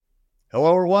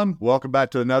Hello, everyone. Welcome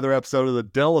back to another episode of the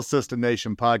Dental Assistant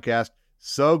Nation podcast.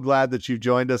 So glad that you've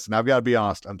joined us. And I've got to be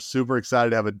honest, I'm super excited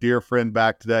to have a dear friend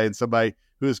back today and somebody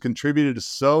who has contributed to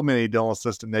so many Dental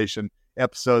Assistant Nation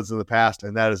episodes in the past.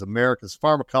 And that is America's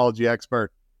pharmacology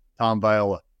expert, Tom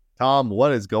Viola. Tom,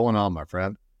 what is going on, my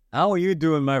friend? How are you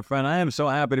doing, my friend? I am so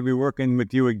happy to be working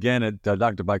with you again at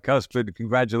Dr. Bicuspid.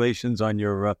 Congratulations on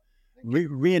your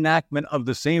reenactment of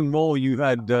the same role you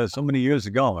had so many years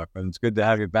ago, my friend. It's good to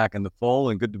have you back in the fold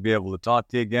and good to be able to talk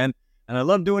to you again. And I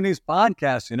love doing these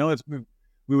podcasts. You know,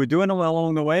 we were doing them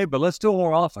along the way, but let's do it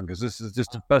more often because this is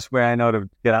just the best way I know to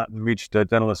get out and reach the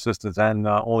dental assistants and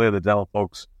all the other dental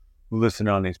folks who listen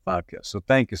on these podcasts. So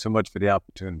thank you so much for the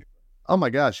opportunity. Oh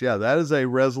my gosh, yeah, that is a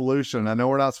resolution. I know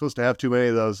we're not supposed to have too many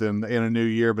of those in a new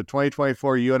year, but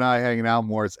 2024, you and I hanging out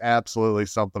more, it's absolutely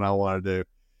something I want to do.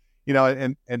 You know,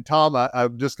 and Tom,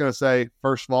 I'm just going to say,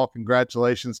 first of all,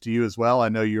 congratulations to you as well. I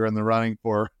know you're in the running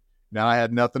for, now I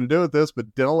had nothing to do with this,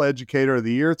 but Dental Educator of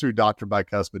the Year through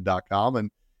drbicuspid.com. And,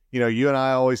 you know, you and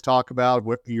I always talk about,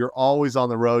 you're always on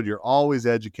the road, you're always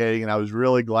educating, and I was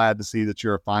really glad to see that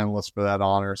you're a finalist for that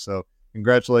honor. So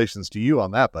congratulations to you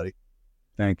on that, buddy.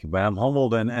 Thank you, but I'm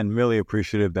humbled and really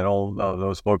appreciative that all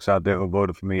those folks out there who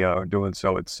voted for me are doing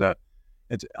so.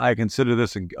 I consider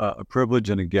this a privilege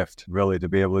and a gift, really, to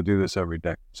be able to do this every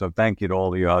day. So thank you to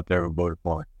all of you out there who voted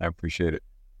for me. I appreciate it.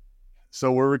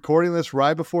 So we're recording this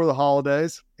right before the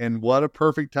holidays, and what a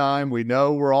perfect time. We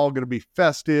know we're all going to be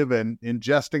festive and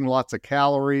ingesting lots of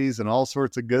calories and all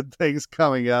sorts of good things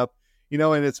coming up. You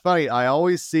know, and it's funny, I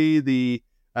always see the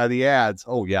ads.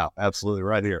 Oh, yeah, absolutely,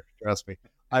 right here. Trust me.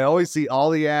 I always see all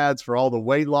the ads for all the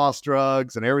weight loss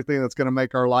drugs and everything that's going to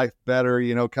make our life better,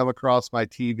 you know, come across my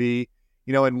TV.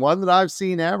 You know, and one that I've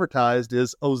seen advertised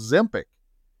is Ozempic.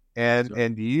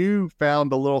 And you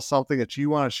found a little something that you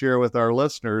want to share with our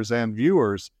listeners and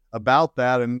viewers about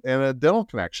that and a dental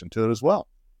connection to it as well.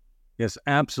 Yes,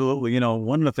 absolutely. You know,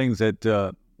 one of the things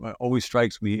that always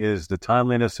strikes me is the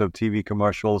timeliness of TV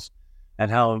commercials and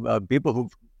how people who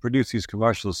produce these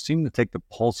commercials seem to take the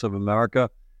pulse of America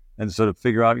and sort of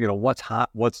figure out, you know, what's hot,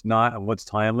 what's not, and what's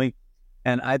timely.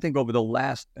 And I think over the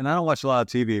last, and I don't watch a lot of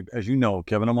TV, as you know,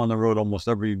 Kevin, I'm on the road almost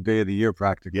every day of the year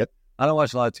practically. Yep. I don't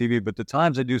watch a lot of TV, but the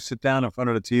times I do sit down in front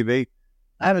of the TV,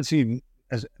 I haven't seen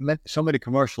so many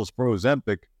commercials for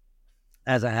Ozempic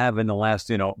as I have in the last,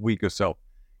 you know, week or so.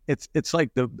 It's like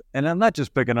and I'm not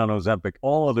just picking on Ozempic,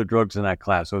 all other drugs in that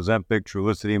class, Ozempic,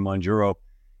 Trulicity, Mounjaro.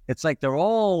 It's like they're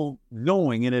all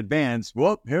knowing in advance,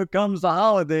 whoop, here comes the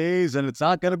holidays, and it's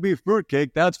not going to be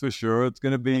fruitcake, that's for sure. It's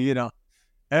going to be, you know,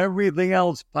 everything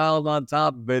else piled on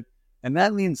top of it. And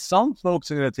that means some folks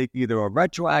are going to take either a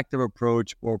retroactive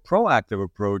approach or proactive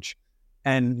approach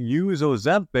and use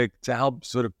Ozempic to help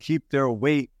sort of keep their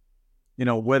weight, you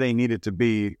know, where they need it to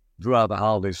be throughout the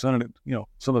holidays. Some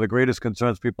of the greatest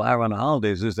concerns people have around the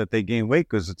holidays is that they gain weight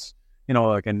because it's, you know,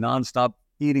 like a nonstop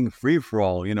eating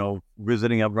free-for-all, you know,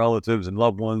 visiting up relatives and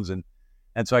loved ones. And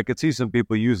so I could see some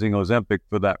people using Ozempic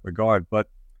for that regard. But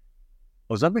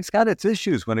Ozempic's got its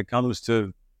issues when it comes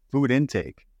to food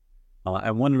intake.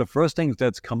 And one of the first things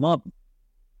that's come up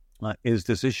is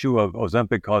this issue of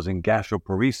Ozempic causing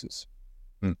gastroparesis.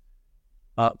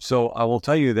 So I will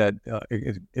tell you that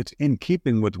it's in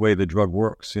keeping with the way the drug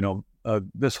works. You know,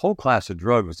 this whole class of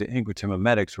drugs, the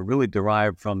incretin-mimetics, were really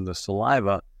derived from the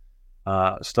saliva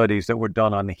studies that were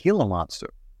done on the Gila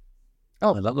monster.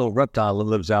 Oh, that little reptile that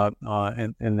lives out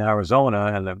in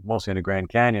Arizona and mostly in the Grand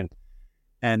Canyon.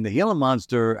 And the Gila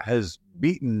monster has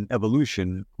beaten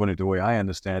evolution, according to the way I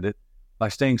understand it, by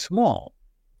staying small.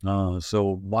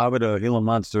 So why would a Gila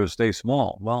monster stay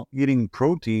small? Well, eating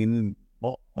protein,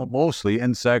 mostly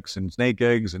insects and snake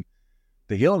eggs, and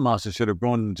the Gila monster should have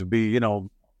grown to be, you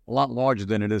know, a lot larger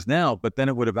than it is now, but then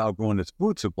it would have outgrown its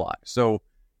food supply. So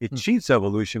it cheats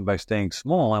evolution by staying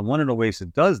small. And one of the ways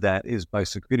it does that is by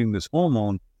secreting this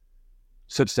hormone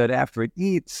such that after it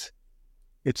eats,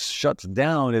 it shuts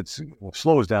down,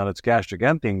 slows down its gastric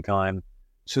emptying time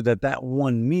so that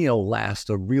one meal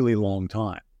lasts a really long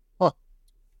time.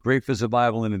 Great for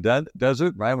survival in the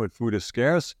desert, right, when food is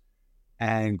scarce,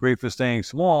 and great for staying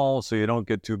small so you don't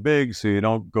get too big, so you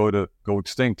don't go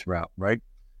extinct route, right?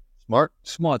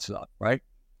 Smart stuff, right?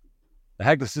 The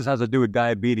heck this has to do with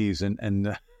diabetes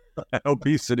and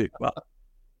obesity. Well,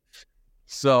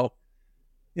 so,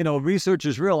 you know,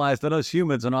 researchers realize that us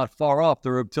humans are not far off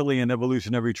the reptilian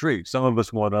evolutionary tree. Some of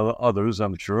us more than others,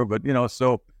 I'm sure. But, you know,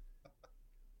 so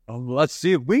let's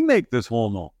see if we make this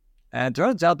hormone. And it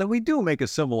turns out that we do make a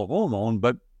similar hormone,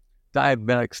 but type 2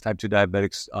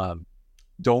 diabetics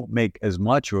don't make as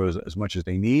much or as much as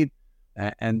they need.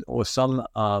 Or some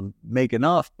make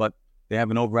enough, but they have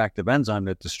an overactive enzyme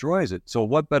that destroys it. So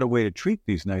what better way to treat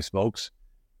these nice folks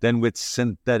than with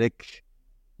synthetic,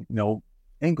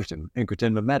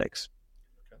 incretin mimetics?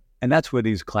 Okay. And that's where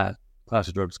these class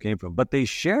of drugs came from. But they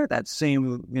share that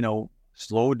same,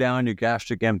 slow down your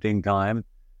gastric emptying time,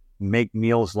 make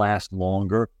meals last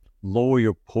longer, lower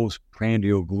your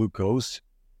postprandial glucose.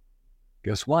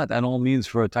 Guess what? That all means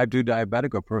for a type 2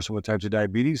 diabetic or a person with type 2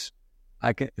 diabetes,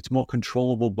 it's more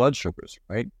controllable blood sugars,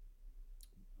 right?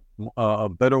 A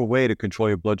better way to control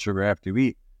your blood sugar after you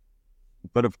eat.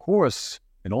 But of course,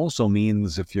 it also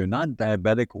means if you're not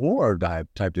diabetic or type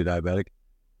 2 diabetic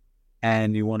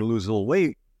and you want to lose a little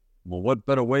weight, well, what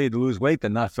better way to lose weight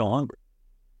than not feel hungry?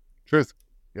 Truth.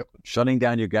 Yep. Shutting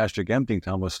down your gastric emptying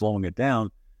time or slowing it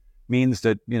down means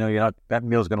that, that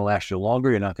meal's going to last you longer.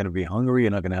 You're not going to be hungry.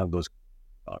 You're not going to have those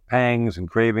pangs and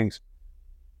cravings.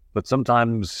 But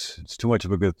sometimes it's too much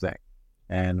of a good thing.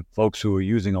 And folks who are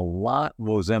using a lot of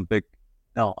Ozempic,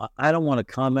 now, I don't want to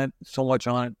comment so much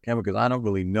on it, Kevin, because I don't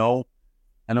really know.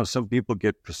 I know some people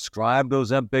get prescribed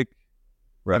Ozempic.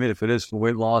 Right. I mean, if it is for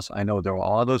weight loss, I know there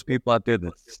are those people out there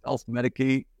that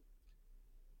self-medicate.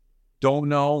 Don't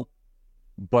know.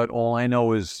 But all I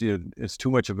know is it's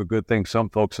too much of a good thing. Some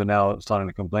folks are now starting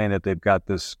to complain that they've got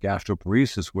this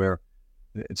gastroparesis where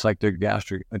it's like their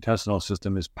gastrointestinal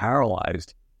system is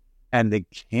paralyzed and they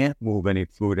can't move any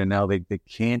food. And now they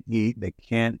can't eat. They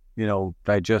can't,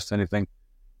 digest anything.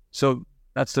 So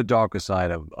that's the darker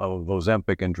side of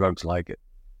Ozempic and drugs like it.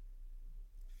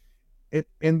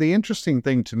 And the interesting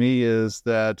thing to me is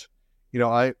that,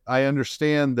 I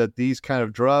understand that these kind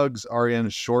of drugs are in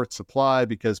short supply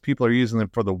because people are using them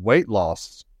for the weight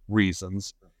loss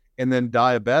reasons. And then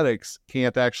diabetics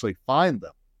can't actually find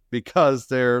them because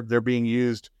they're being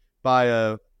used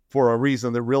for a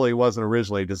reason that really wasn't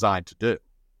originally designed to do.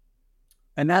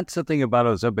 And that's the thing about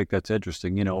Ozempic that's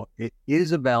interesting. It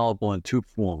is available in two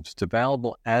forms. It's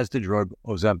available as the drug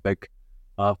Ozempic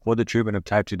for the treatment of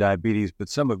type 2 diabetes, but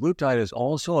semaglutide is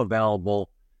also available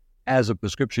as a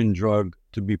prescription drug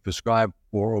to be prescribed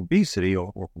for obesity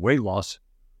or weight loss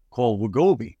called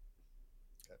Wegovy.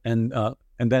 And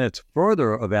then it's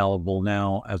further available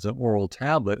now as an oral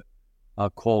tablet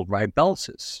called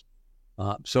Rybelsus.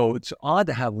 So it's odd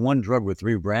to have one drug with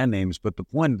three brand names, but the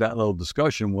point of that little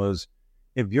discussion was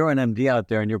if you're an MD out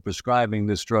there and you're prescribing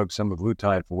this drug,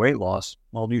 semaglutide, for weight loss,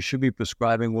 well, you should be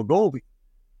prescribing Wegovy.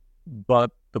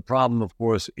 But the problem, of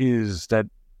course, is that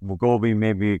Wegovy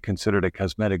may be considered a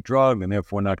cosmetic drug and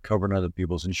therefore not covered under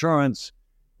people's insurance.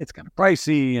 It's kind of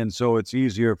pricey, and so it's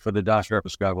easier for the doctor to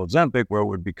prescribe Ozempic where it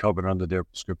would be covered under their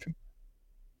prescription.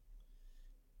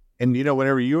 And,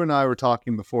 whenever you and I were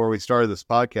talking before we started this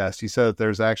podcast, you said that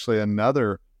there's actually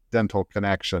another dental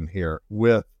connection here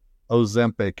with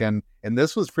Ozempic. And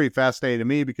this was pretty fascinating to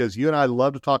me because you and I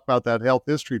love to talk about that health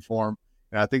history form.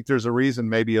 And I think there's a reason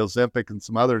maybe Ozempic and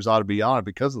some others ought to be on it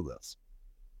because of this.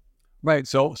 Right.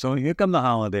 So here come the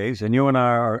holidays, and you and I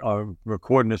are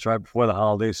recording this right before the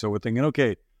holidays. So we're thinking,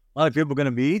 okay, a lot of people are going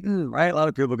to be eating, right? A lot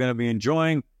of people are going to be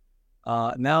enjoying.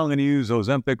 Now I'm going to use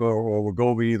Ozempic or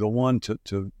Wegovy, either one,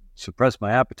 to suppress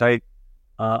my appetite.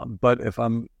 But if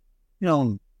I'm,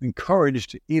 encouraged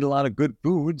to eat a lot of good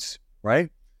foods, right?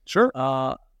 Sure.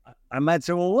 I might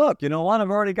say, well, look, what?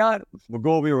 I've already got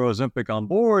Wegovy or Ozempic on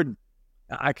board.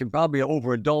 I can probably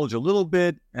overindulge a little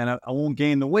bit and I won't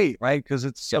gain the weight, right? Because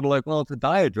it's sort of like, well, it's a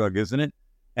diet drug, isn't it?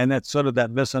 And that's sort of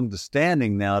that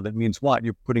misunderstanding now that means what?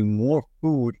 You're putting more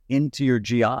food into your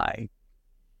GI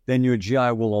than your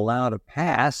GI will allow to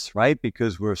pass, right?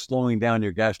 Because we're slowing down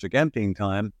your gastric emptying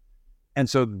time. And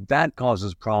so that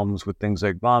causes problems with things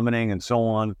like vomiting and so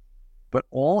on. But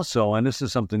also, and this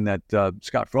is something that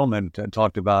Scott Froman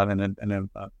talked about in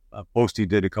a post he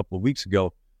did a couple of weeks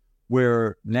ago,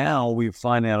 where now we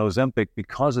find that Ozempic,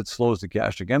 because it slows the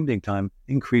gastric emptying time,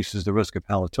 increases the risk of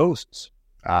halitosis.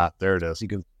 There it is.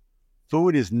 Because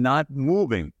food is not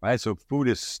moving, right? So food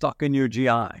is stuck in your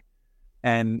GI.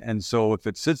 And so if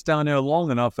it sits down there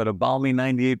long enough at a balmy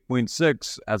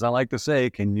 98.6, as I like to say,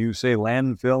 can you say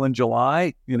landfill in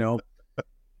July?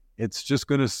 It's just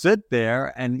going to sit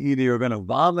there and either you're going to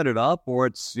vomit it up or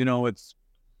it's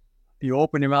you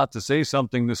open your mouth to say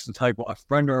something, this is like a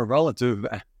friend or a relative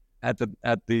at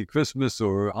the Christmas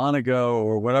or Hanukkah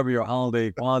or whatever your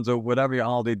holiday, Kwanzaa, whatever your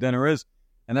holiday dinner is,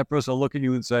 and that person will look at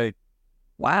you and say,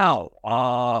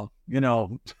 wow,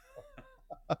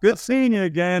 good seeing you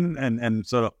again, and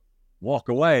sort of walk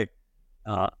away.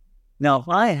 Now, if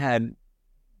I had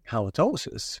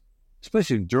halitosis,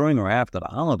 especially during or after the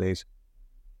holidays,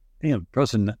 the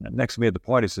person next to me at the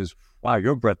party says, wow,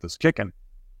 your breath is kicking.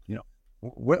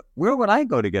 Where would I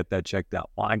go to get that checked out?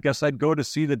 Well, I guess I'd go to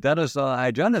see the dentist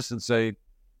hygienist and say,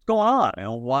 what's going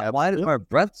on? Why does my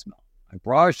breath smell? I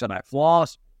brush and I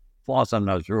floss. Floss, I'm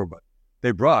not sure, but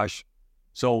they brush.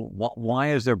 So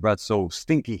why is their breath so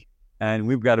stinky? And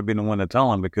we've got to be the one to tell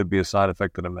them it could be a side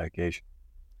effect of the medication.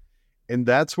 And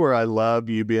that's where I love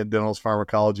you being dental's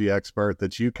pharmacology expert,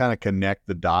 that you kind of connect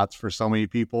the dots for so many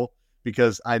people,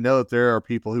 because I know that there are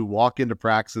people who walk into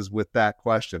practices with that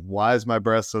question. Why is my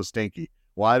breath so stinky?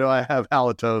 Why do I have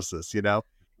halitosis?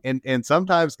 And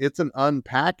sometimes it's an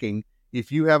unpacking if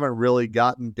you haven't really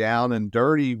gotten down and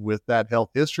dirty with that health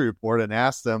history report and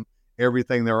asked them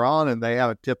everything they're on, and they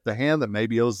haven't tipped the hand that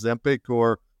maybe Ozempic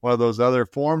or one of those other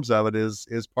forms of it is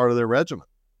part of their regimen.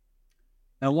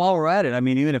 And while we're at it, I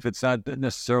mean, even if it's not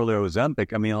necessarily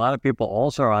Ozempic, I mean, a lot of people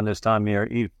also around this time of year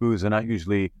eat foods they're not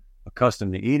usually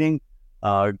accustomed to eating,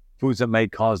 foods that may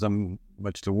cause them,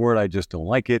 much the word, I just don't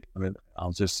like it. I mean,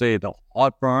 I'll just say the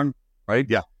heartburn, right?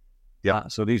 Yeah. Yeah.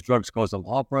 So these drugs cause them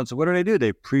heartburn. So what do?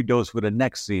 They pre-dose with a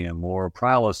Nexium or a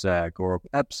Prilosec or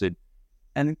a Pepsid.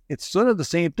 And it's sort of the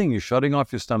same thing. You're shutting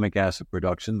off your stomach acid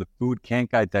production. The food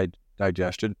can't get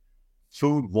digested.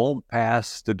 Food won't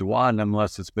pass the duodenum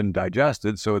unless it's been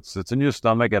digested. So it sits in your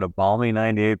stomach at a balmy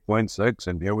 98.6,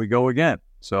 and here we go again.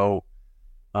 So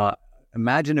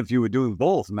imagine if you were doing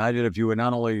both. Imagine if you were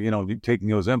not only, taking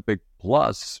Ozempic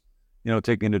plus,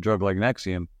 taking a drug like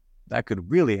Nexium. That could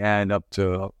really add up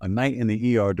to a night in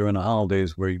the ER during the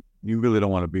holidays where you really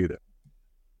don't want to be there.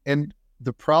 And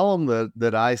the problem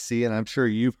that I see, and I'm sure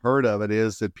you've heard of it,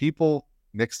 is that people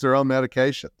mix their own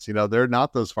medications. They're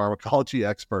not those pharmacology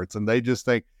experts, and they just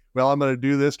think, well, I'm going to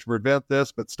do this to prevent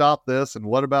this, but stop this, and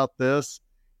what about this?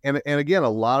 And again, a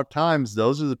lot of times,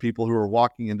 those are the people who are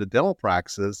walking into dental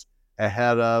practices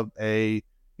ahead of a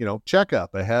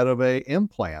checkup, ahead of a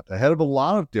implant, ahead of a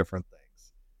lot of different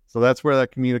things. So that's where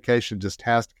that communication just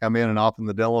has to come in, and often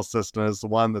the dental assistant is the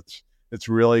one that's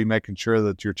really making sure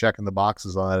that you're checking the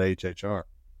boxes on that HHR.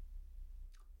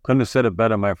 Couldn't have said it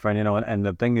better, my friend. And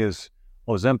the thing is,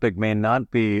 Ozempic may not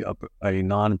be a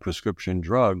non-prescription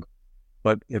drug,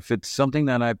 but if it's something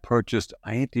that I purchased,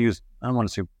 I hate to use, I don't want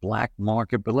to say black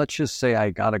market, but let's just say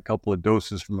I got a couple of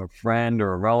doses from a friend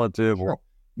or a relative, or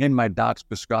in my doc's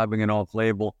prescribing an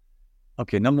off-label.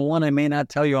 Okay, number one, I may not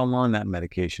tell you I'm on that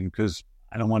medication because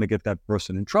I don't want to get that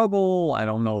person in trouble. I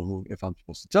don't know if I'm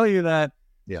supposed to tell you that.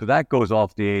 Yeah. So that goes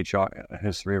off the HR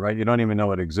history, right? You don't even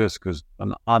know it exists because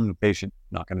I'm the patient,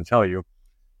 not going to tell you.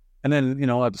 And then,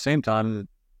 at the same time,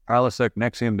 Prilosec,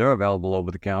 Nexium, they're available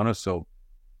over the counter. So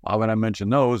why would I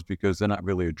mention those? Because they're not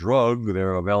really a drug.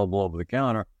 They're available over the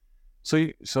counter.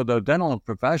 So the dental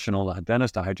professional, the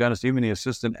dentist, the hygienist, even the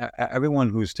assistant, everyone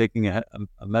who's taking a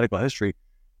medical history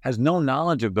has no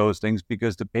knowledge of those things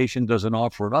because the patient doesn't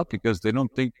offer it up because they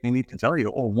don't think they need to tell you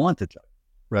or want to tell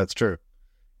you. That's true.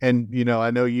 And,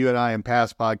 I know you and I in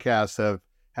past podcasts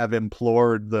have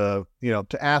implored to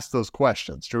ask those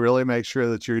questions, to really make sure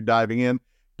that you're diving in.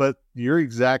 But you're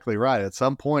exactly right. At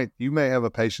some point, you may have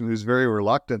a patient who's very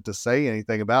reluctant to say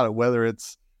anything about it, whether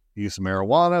it's use of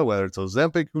marijuana, whether it's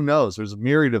Ozempic, who knows? There's a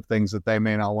myriad of things that they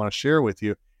may not want to share with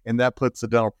you. And that puts the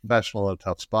dental professional in a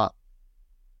tough spot.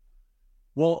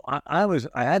 Well, I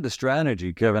had the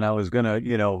strategy, Kevin. I was going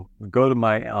to, go to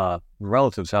my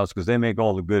relative's house because they make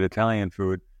all the good Italian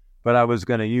food. But I was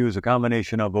going to use a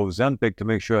combination of Ozempic to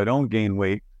make sure I don't gain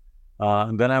weight.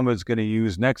 And then I was going to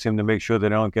use Nexium to make sure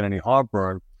that I don't get any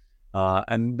heartburn.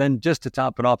 And then just to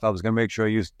top it off, I was going to make sure I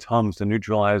use Tums to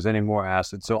neutralize any more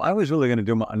acid. So I was really going to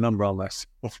do a number on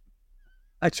myself.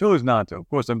 I chose not to. Of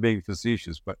course, I'm being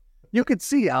facetious, but you could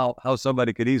see how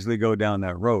somebody could easily go down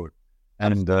that road.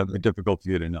 And it's difficult for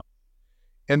you to know.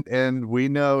 And we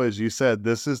know, as you said,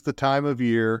 this is the time of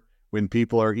year when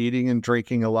people are eating and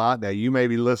drinking a lot. Now, you may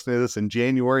be listening to this in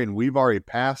January, and we've already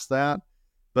passed that.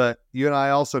 But you and I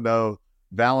also know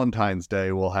Valentine's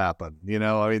Day will happen.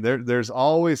 There's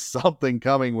always something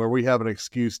coming where we have an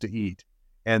excuse to eat.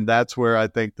 And that's where I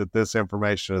think that this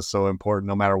information is so important,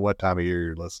 no matter what time of year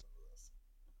you're listening to this.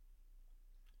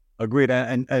 Agreed.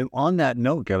 And on that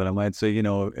note, Kevin, I might say,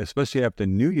 especially after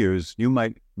New Year's, you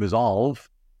might resolve,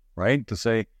 right, to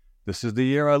say, this is the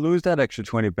year I lose that extra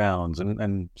 20 pounds.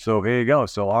 And so here you go.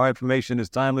 So our information is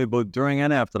timely both during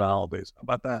and after the holidays. How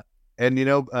about that? And,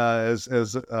 as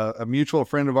a mutual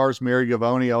friend of ours, Mary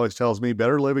Gavoni, always tells me,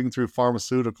 better living through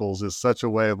pharmaceuticals is such a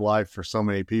way of life for so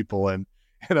many people. And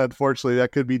unfortunately,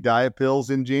 that could be diet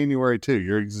pills in January, too.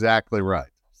 You're exactly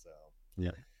right. So,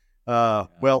 yeah.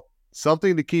 Well,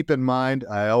 something to keep in mind.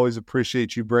 I always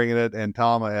appreciate you bringing it. And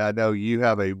Tom, I know you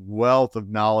have a wealth of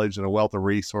knowledge and a wealth of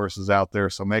resources out there.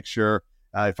 So make sure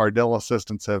if our dental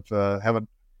assistants haven't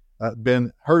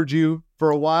heard you for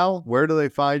a while, where do they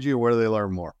find you? Where do they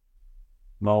learn more?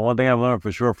 Well, one thing I've learned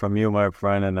for sure from you, my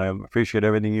friend, and I appreciate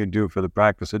everything you do for the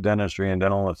practice of dentistry and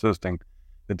dental assisting.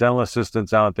 The dental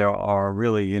assistants out there are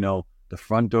really, the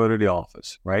front door to the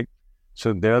office, right?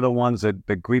 So they're the ones that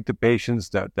greet the patients,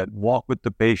 that walk with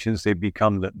the patients. They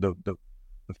become the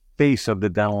face of the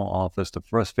dental office, the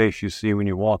first face you see when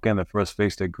you walk in, the first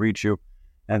face that greets you.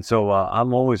 And so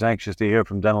I'm always anxious to hear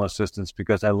from dental assistants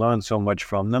because I learn so much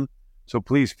from them. So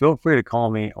please feel free to call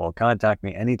me or contact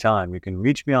me anytime. You can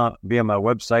reach me via my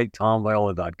website,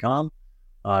 tomviola.com.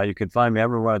 You can find me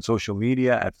everywhere on social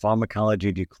media at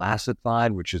Pharmacology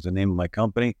Declassified, which is the name of my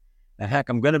company. And heck,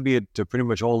 I'm going to be at pretty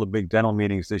much all the big dental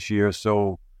meetings this year.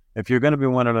 So if you're going to be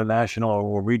one of the national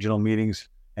or regional meetings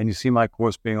and you see my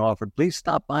course being offered, please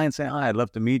stop by and say hi. I'd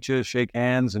love to meet you, shake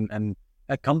hands, and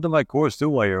come to my course too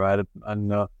while you're at it.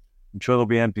 And I'm sure there'll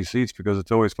be empty seats because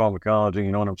it's always pharmacology,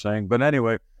 you know what I'm saying? But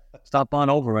anyway, stop on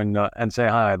over and say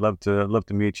hi. I'd love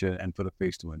to meet you and put a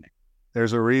face to a name.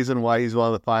 There's a reason why he's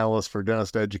one of the finalists for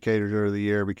Dentist Educator of the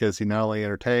Year, because he not only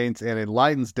entertains and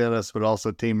enlightens dentists, but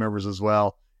also team members as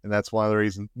well. And that's one of the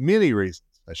reasons, many reasons,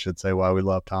 I should say, why we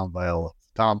love Tom Viola.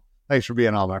 Tom, thanks for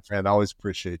being on, my friend. I always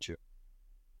appreciate you.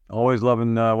 Always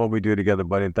loving what we do together,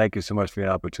 buddy. And thank you so much for the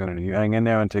opportunity. You hang in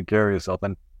there and take care of yourself.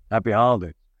 And happy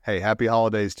holidays. Hey, happy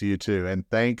holidays to you too. And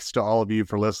thanks to all of you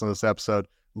for listening to this episode.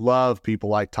 Love people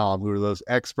like Tom, who are those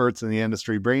experts in the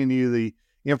industry, bringing you the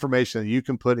information that you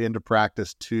can put into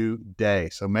practice today.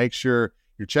 So make sure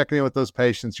you're checking in with those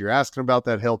patients. You're asking about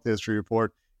that health history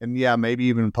report. And yeah, maybe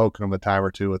even poking them a time or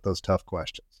two with those tough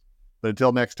questions. But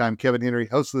until next time, Kevin Henry,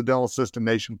 host of the Dental Assistant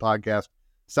Nation podcast,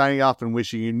 signing off and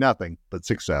wishing you nothing but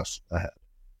success ahead.